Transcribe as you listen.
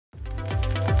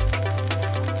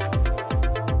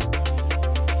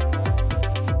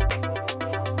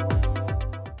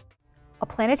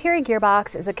planetary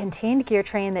gearbox is a contained gear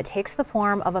train that takes the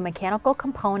form of a mechanical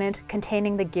component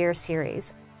containing the gear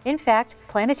series. In fact,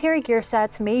 planetary gear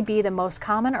sets may be the most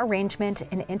common arrangement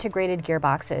in integrated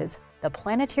gearboxes. The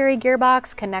planetary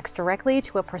gearbox connects directly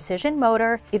to a precision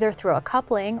motor, either through a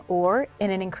coupling or, in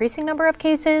an increasing number of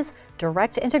cases,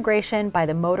 direct integration by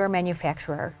the motor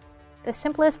manufacturer. The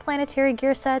simplest planetary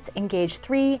gear sets engage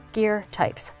 3 gear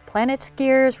types. Planet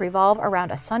gears revolve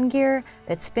around a sun gear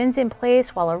that spins in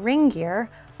place, while a ring gear,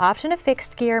 often a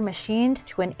fixed gear machined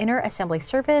to an inner assembly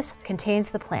surface,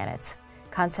 contains the planets.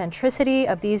 Concentricity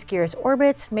of these gears'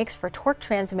 orbits makes for torque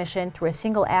transmission through a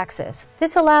single axis.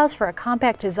 This allows for a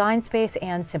compact design space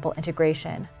and simple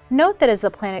integration. Note that as the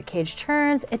planet cage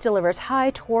turns, it delivers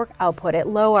high torque output at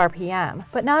low RPM,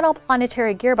 but not all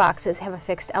planetary gearboxes have a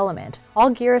fixed element. All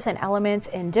gears and elements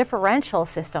in differential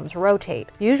systems rotate,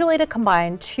 usually to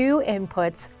combine 2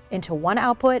 inputs into 1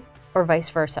 output, or vice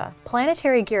versa.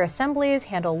 Planetary gear assemblies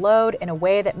handle load in a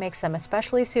way that makes them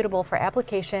especially suitable for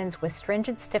applications with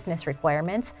stringent stiffness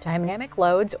requirements, dynamic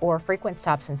loads or frequent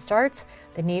stops and starts,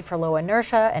 the need for low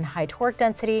inertia and high torque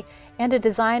density, and a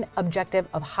design objective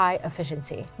of high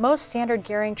efficiency. Most standard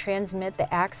gearing transmit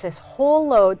the axis whole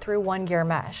load through 1 gear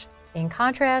mesh. In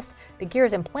contrast, the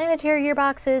gears in planetary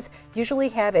gearboxes usually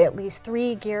have at least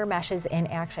 3 gear meshes in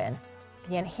action.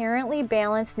 The inherently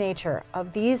balanced nature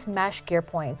of these mesh gear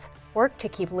points work to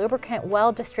keep lubricant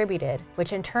well distributed,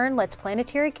 which in turn lets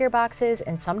planetary gearboxes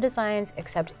in some designs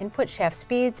accept input shaft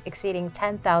speeds exceeding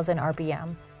 10,000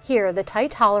 RPM. Here, the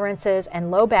tight tolerances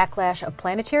and low backlash of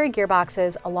planetary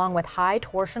gearboxes, along with high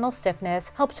torsional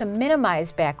stiffness, help to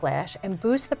minimize backlash and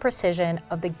boost the precision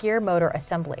of the gear motor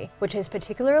assembly, which is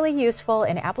particularly useful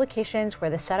in applications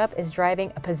where the setup is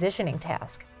driving a positioning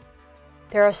task.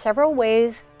 There are several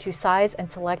ways to size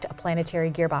and select a planetary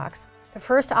gearbox. The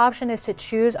first option is to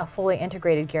choose a fully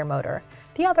integrated gear motor.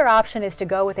 The other option is to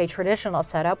go with a traditional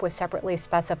setup with separately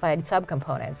specified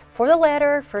subcomponents. For the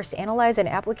latter, first analyze an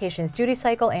application's duty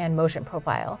cycle and motion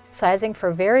profile. Sizing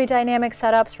for very dynamic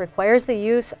setups requires the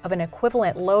use of an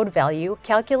equivalent load value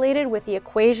calculated with the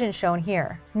equation shown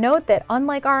here. Note that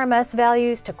unlike RMS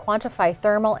values to quantify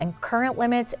thermal and current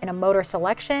limits in a motor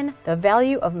selection, the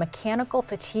value of mechanical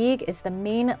fatigue is the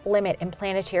main limit in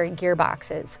planetary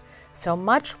gearboxes. So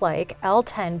much like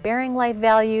L10 bearing life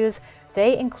values,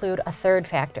 they include a third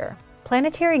factor.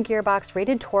 Planetary gearbox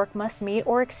rated torque must meet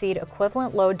or exceed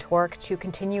equivalent load torque to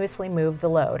continuously move the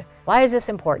load. Why is this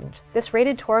important? This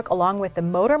rated torque, along with the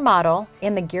motor model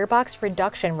and the gearbox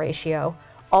reduction ratio,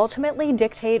 ultimately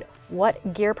dictate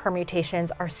what gear permutations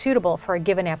are suitable for a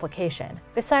given application.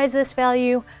 Besides this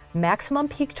value, maximum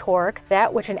peak torque,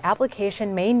 that which an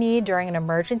application may need during an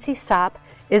emergency stop,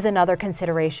 is another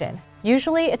consideration.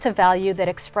 Usually it's a value that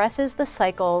expresses the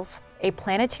cycles a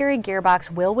planetary gearbox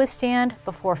will withstand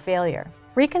before failure.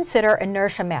 Reconsider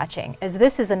inertia matching, as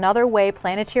this is another way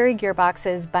planetary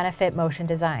gearboxes benefit motion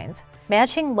designs.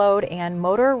 Matching load and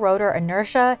motor-rotor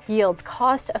inertia yields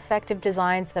cost-effective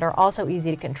designs that are also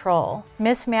easy to control.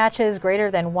 Mismatches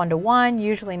greater than 1:1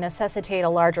 usually necessitate a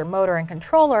larger motor and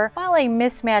controller, while a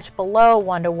mismatch below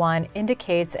 1:1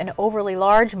 indicates an overly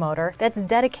large motor that's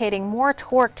dedicating more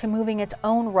torque to moving its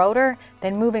own rotor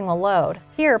than moving the load.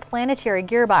 Here, planetary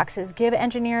gearboxes give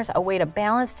engineers a way to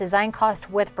balance design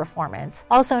cost with performance.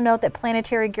 Also note that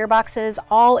planetary gearboxes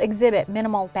all exhibit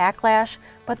minimal backlash,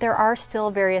 but there are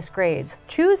still various grades.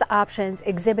 Choose options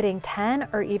exhibiting 10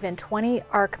 or even 20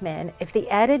 arcmin if the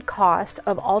added cost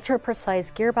of ultra-precise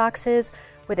gearboxes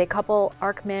with a couple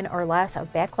arcmin or less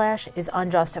of backlash is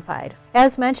unjustified.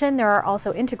 As mentioned, there are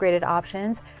also integrated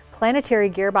options, planetary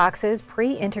gearboxes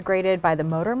pre-integrated by the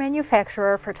motor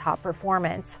manufacturer for top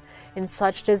performance. In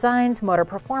such designs, motor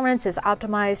performance is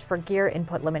optimized for gear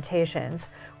input limitations.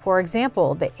 For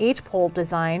example, the H-pole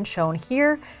design shown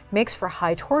here makes for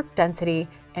high torque density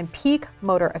and peak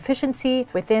motor efficiency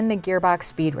within the gearbox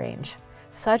speed range.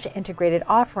 Such integrated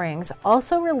offerings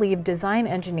also relieve design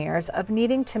engineers of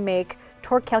needing to make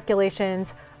torque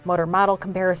calculations, motor model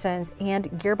comparisons, and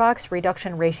gearbox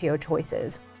reduction ratio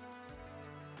choices.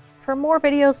 For more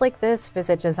videos like this,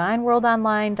 visit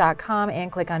designworldonline.com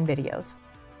and click on videos.